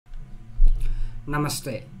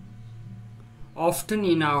Namaste. Often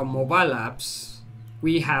in our mobile apps,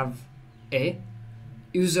 we have a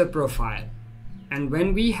user profile. And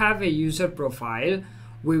when we have a user profile,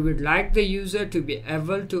 we would like the user to be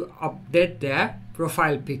able to update their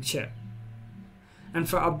profile picture. And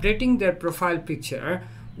for updating their profile picture,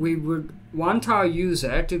 we would want our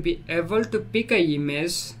user to be able to pick an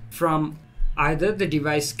image from either the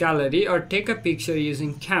device gallery or take a picture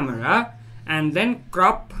using camera and then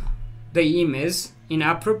crop the image in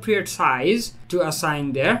appropriate size to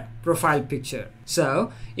assign their profile picture.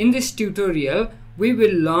 So in this tutorial, we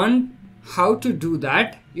will learn how to do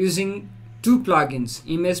that using two plugins,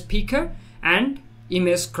 Image Picker and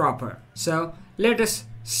Image Cropper. So let us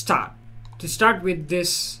start. To start with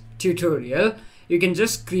this tutorial, you can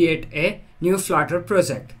just create a new Flutter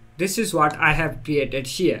project. This is what I have created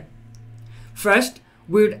here. First,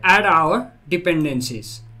 we would add our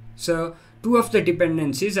dependencies. So two of the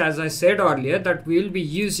dependencies, as I said earlier, that we will be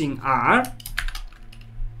using are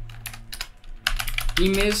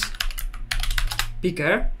Image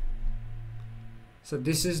Picker. So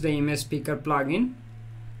this is the Image Picker plugin.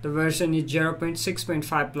 The version is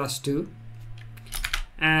 0.6.5 plus 2.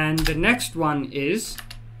 And the next one is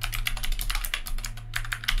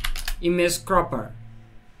Image Cropper.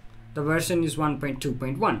 The version is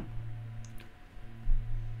 1.2.1.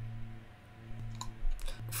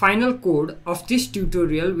 Final code of this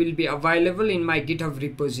tutorial will be available in my GitHub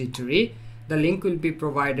repository. The link will be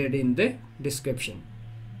provided in the description.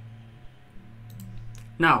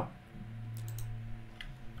 Now,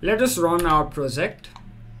 let us run our project.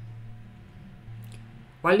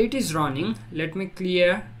 While it is running, let me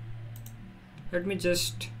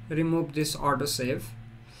just remove this autosave.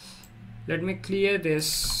 Let me clear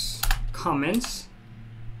this comments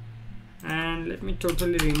and let me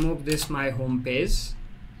totally remove this my home page.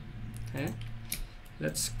 Okay,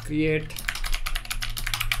 let's create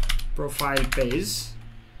profile page.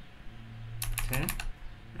 Okay,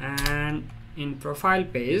 and in profile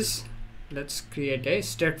page, let's create a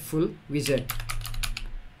stateful widget.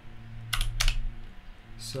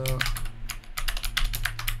 So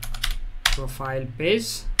profile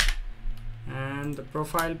page, and the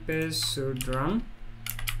profile page should run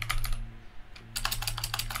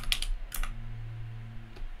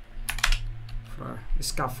for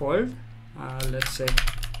scaffold. Let's say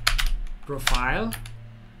profile,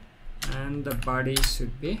 and the body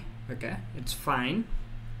should be okay. It's fine.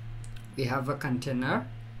 We have a container.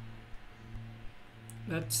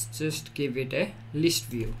 Let's just give it a list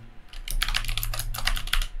view.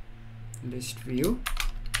 List view,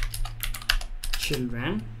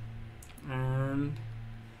 children, and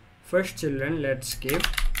first children, let's give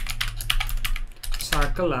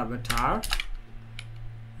circle avatar,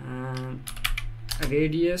 and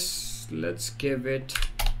radius, let's give it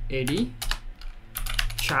 80.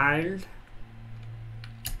 Child,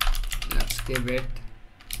 let's give it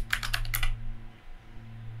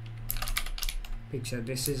picture.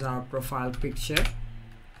 This is our profile picture.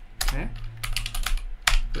 Okay,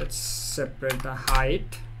 let's separate the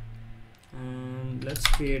height and let's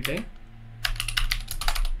create a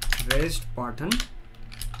raised button.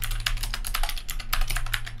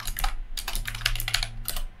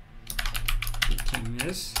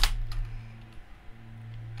 Image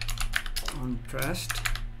contrast,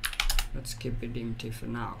 let's keep it empty for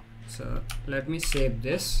now. So let me save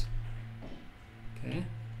this. Okay,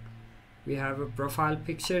 we have a profile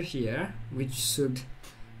picture here which should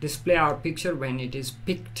display our picture when it is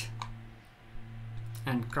picked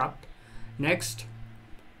and cropped. Next,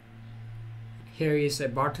 here is a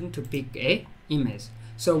button to pick a image.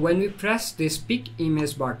 So when we press this pick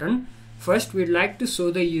image button, first we'd like to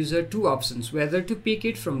show the user two options, whether to pick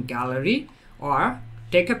it from gallery or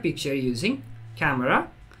take a picture using camera.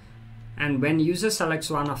 And when user selects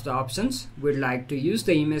one of the options, we'd like to use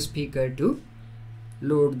the image picker to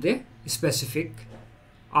load the specific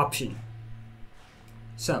option.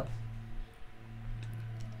 So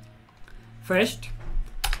first,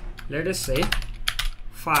 let us say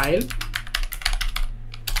file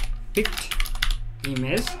picked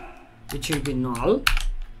image, which will be null.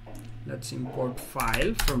 Let's import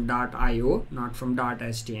file from .io, not from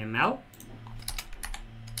 .html.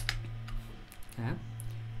 Okay.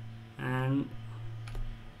 And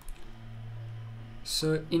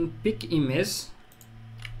so in pick image,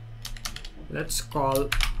 let's call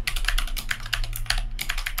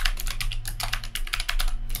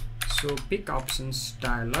pick options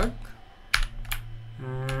dialog,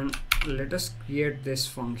 and let us create these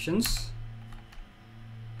functions.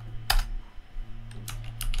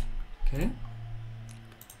 Okay,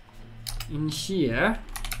 in here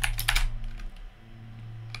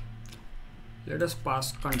let us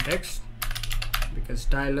pass context, because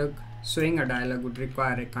showing a dialog would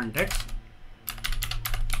require a context.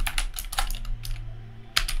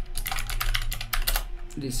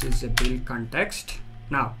 This is a build context.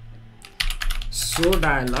 Now show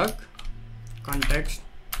dialog context,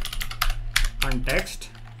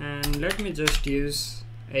 and let me just use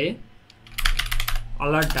a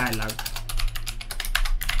alert dialog.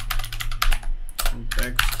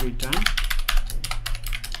 Context return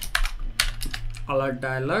alert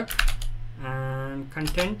dialog, and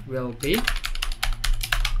content will be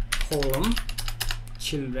column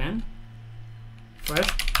children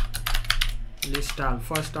first. List all.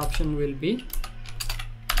 First option will be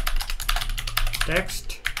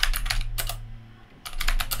text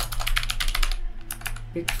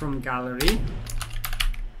pick from gallery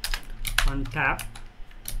on tap.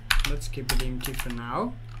 Let's keep it empty for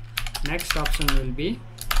now. Next option will be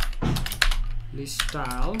list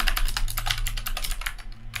style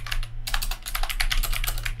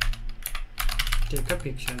take a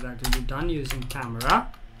picture. That will be done using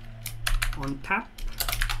camera on tap.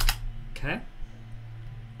 Okay,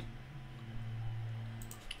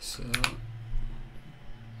 so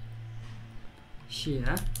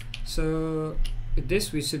here, so with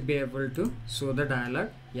this we should be able to show the dialog.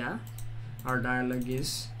 Yeah, our dialog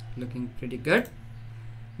is looking pretty good.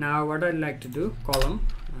 Now what I'd like to do, column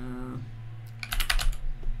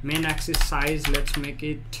main axis size, let's make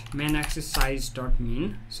it main axis size dot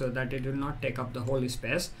mean, so that it will not take up the whole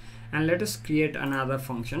space. And let us create another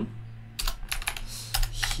function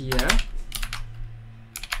here,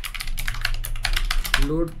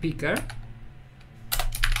 load picker,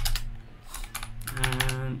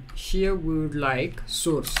 and here we would like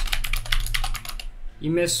source,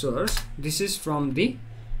 image source. This is from the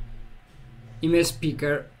image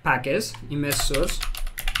picker package, image source.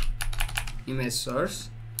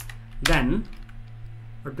 Then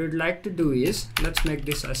what we'd like to do is, let's make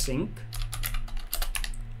this async.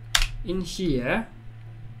 In here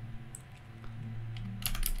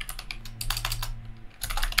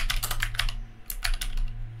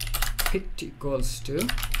picked equals to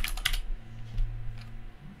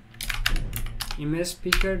image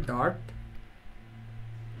picker dot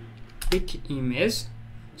pick image,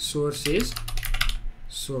 source is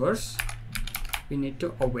source. We need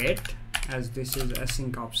to await, as this is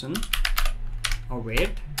async option,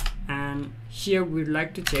 await. And here we'd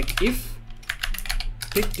like to check if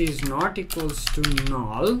picked is not equals to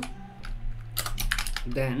null,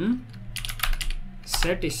 then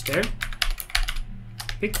set state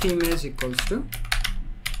picked image equals to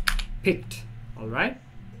picked. All right,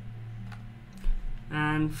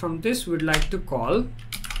 and from this we'd like to call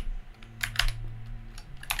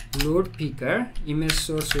load picker, image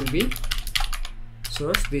source will be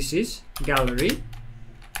source, this is gallery,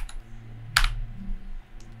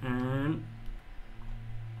 and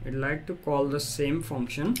we'd like to call the same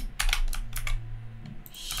function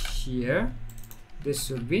here. This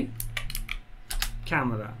should be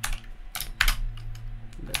camera.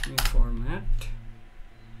 Let me format.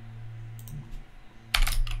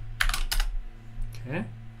 Okay,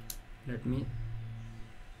 let me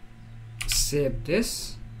save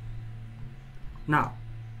this. Now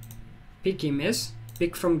pick image,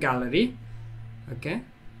 pick from gallery. Okay,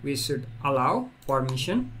 we should allow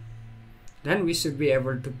permission, then we should be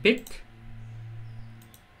able to pick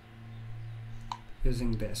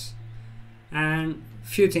using this. And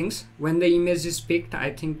few things, when the image is picked,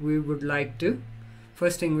 I think we would like to,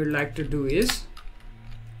 first thing we'd like to do is,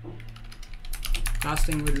 last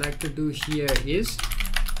thing we'd like to do here is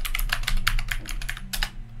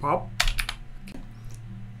pop.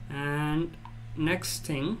 And next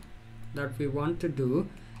thing that we want to do,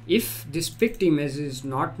 if this picked image is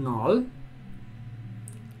not null,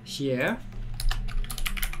 here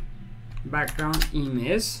background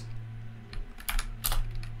image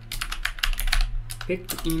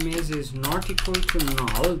picked image is not equal to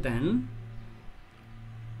null, then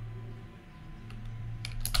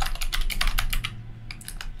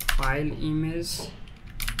file image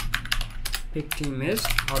picked image,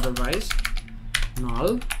 otherwise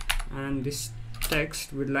null. And this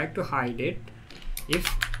text we'd like to hide it. If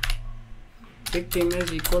picked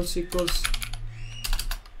image equals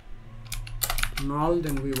null,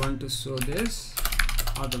 then we want to show this,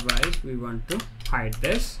 otherwise we want to hide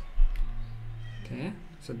this. Okay,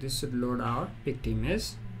 so this should load our picked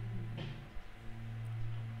image.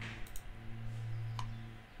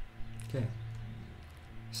 Okay,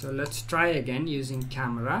 so let's try again using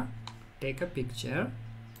camera. Take a picture,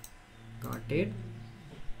 got it,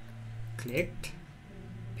 clicked,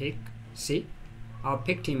 pick. See, our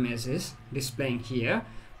picked image is displaying here,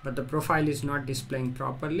 but the profile is not displaying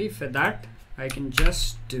properly. For that, I can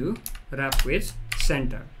just do wrap with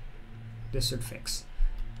center. This should fix.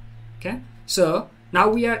 Okay, so now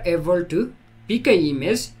we are able to pick a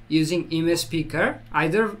image using image picker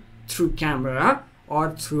either through camera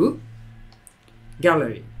or through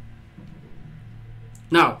gallery.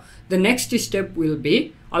 Now the next step will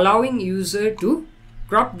be allowing user to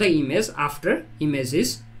crop the image after image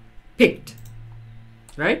is picked,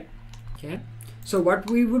 right? Okay, so what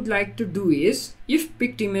we would like to do is, if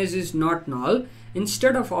picked image is not null,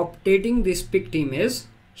 instead of updating this picked image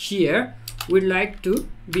here, we'd like to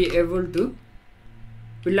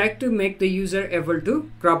make the user able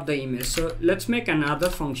to crop the image. So let's make another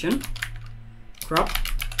function, crop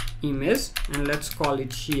image, and let's call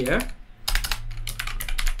it here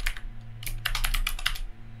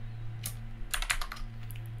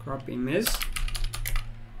crop image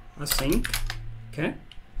async. Okay,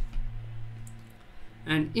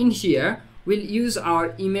 and in here we'll use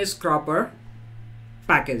our image cropper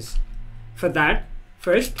package. For that,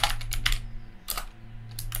 first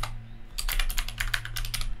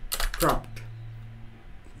cropped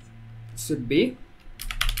should be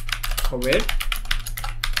aware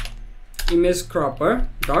image cropper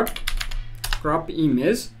dot crop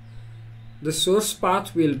image. The source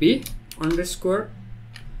path will be underscore.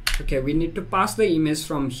 Okay, we need to pass the image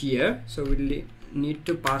from here, so we need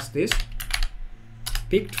to pass this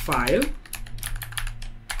picked file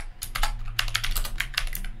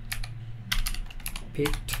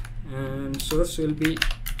picked, and source will be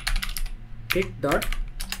picked dot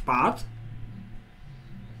path.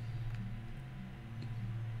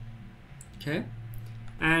 Okay,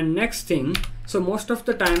 and next thing, so most of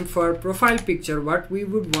the time for profile picture, what we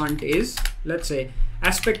would want is, let's say,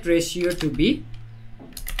 aspect ratio to be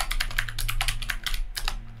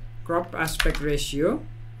crop aspect ratio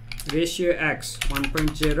x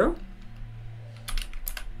 1.0,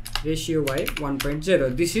 ratio y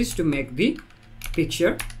 1.0. This is to make the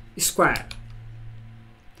picture square.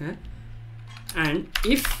 Okay, and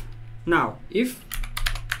if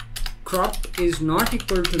crop is not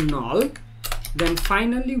equal to null, then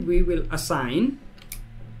finally we will assign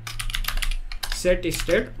set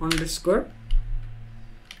state underscore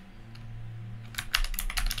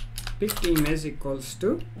picked image equals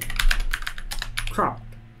to cropped.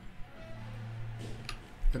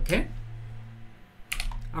 Okay,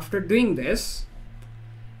 after doing this,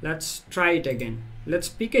 let's try it again. Let's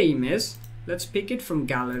pick a image. Let's pick it from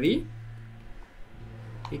gallery.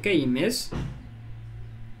 Pick a image.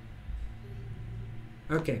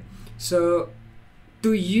 Okay, so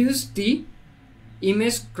to use the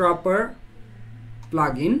image cropper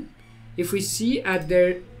plugin, if we see at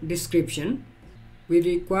their description, we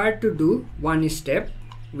require to do one step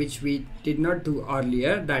which we did not do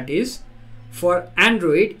earlier. That is, for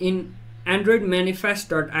Android, in Android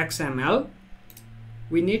manifest.xml,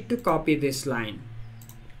 we need to copy this line.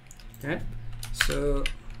 Okay, so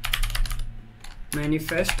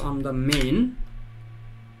manifest on the main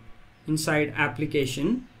inside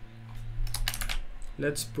application,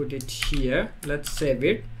 let's put it here, let's save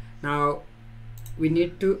it. Now we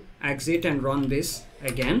need to exit and run this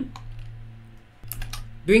again.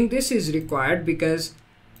 Doing this is required because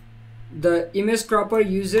the image cropper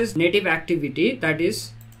uses native activity that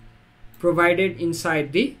is provided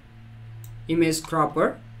inside the image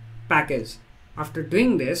cropper package. After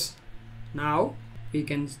doing this, now we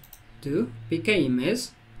can do pick a image,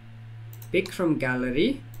 pick from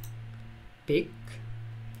gallery, pick.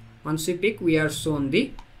 Once we pick, we are shown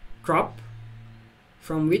the crop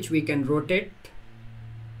from which we can rotate.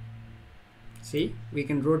 See, we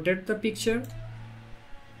can rotate the picture.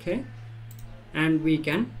 Okay, and we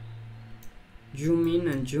can zoom in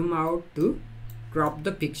and zoom out to crop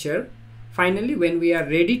the picture. Finally, when we are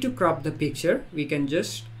ready to crop the picture, we can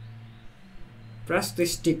just press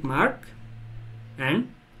this tick mark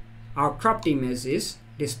and our cropped image is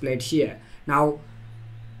displayed here. Now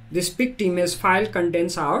this picked image file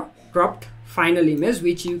contains our cropped final image,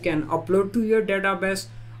 which you can upload to your database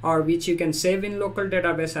or which you can save in local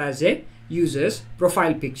database as a user's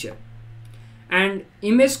profile picture. And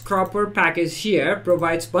image cropper package here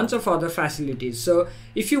provides bunch of other facilities. So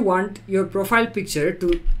if you want your profile picture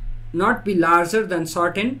to not be larger than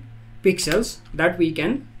certain pixels, that we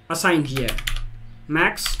can assign here.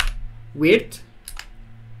 Max width,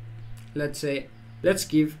 let's say, let's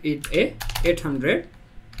give it a 800.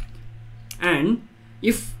 And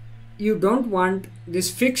if you don't want this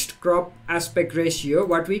fixed crop aspect ratio,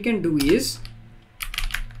 what we can do is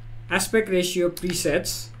aspect ratio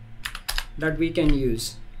presets that we can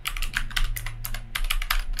use.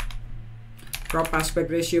 Crop aspect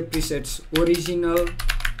ratio presets original,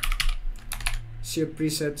 shape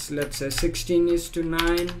presets, let's say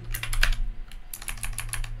 16:9,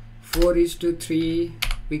 4:3.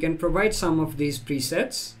 We can provide some of these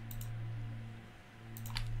presets,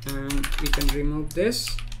 and we can remove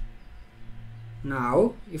this.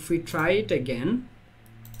 Now if we try it again,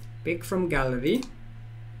 pick from gallery,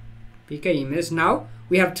 pick a image. Now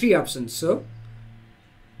we have three options. So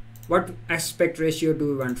what aspect ratio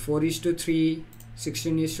do we want? 4:3,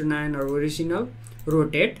 16:9, or original,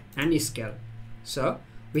 rotate, and scale. So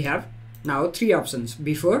we have now three options.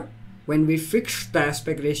 Before, when we fixed the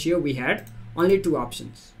aspect ratio, we had only two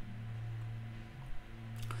options.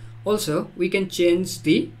 Also, we can change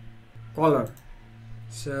the color.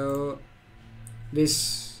 So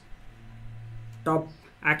this top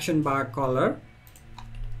action bar color,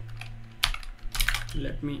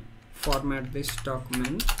 let me format this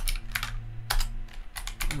document,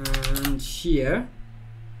 and here,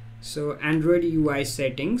 so Android UI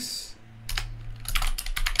settings,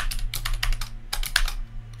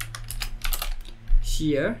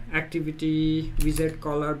 here activity widget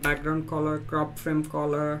color, background color, crop frame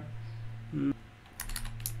color,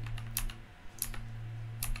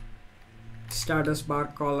 status bar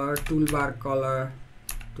color, toolbar color,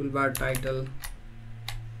 toolbar title.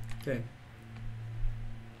 Okay,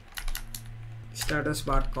 status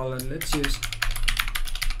bar color, let's use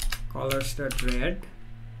color stat red.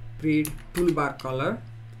 Read toolbar color,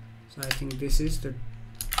 so I think this is the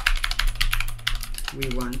we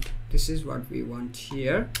want, this is what we want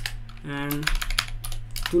here. And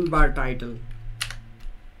toolbar title,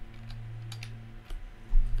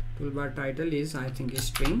 toolbar title is, I think, is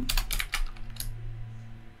string.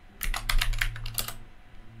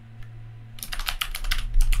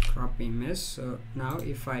 Crop image. So now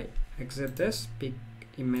if I exit this, pick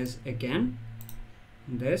image again,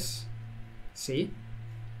 this, see,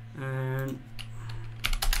 and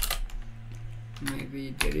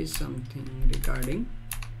maybe there is something regarding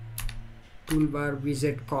toolbar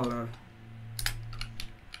widget color,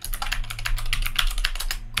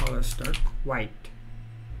 color start white.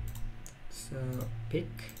 So pick.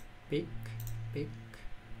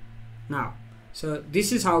 Now, so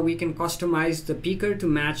this is how we can customize the picker to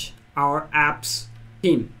match our app's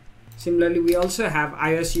theme. Similarly, we also have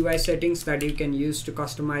iOS UI settings that you can use to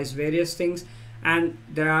customize various things, and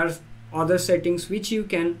there are other settings which you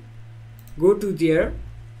can go to their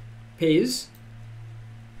page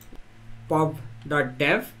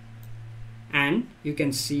pub.dev, and you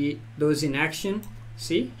can see those in action.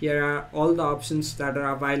 See, here are all the options that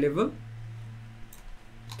are available.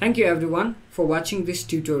 Thank you everyone for watching this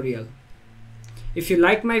tutorial. If you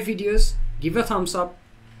like my videos, give a thumbs up,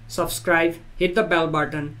 subscribe, hit the bell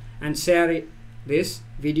button, and share these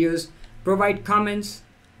videos. Provide comments,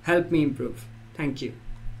 help me improve. Thank you.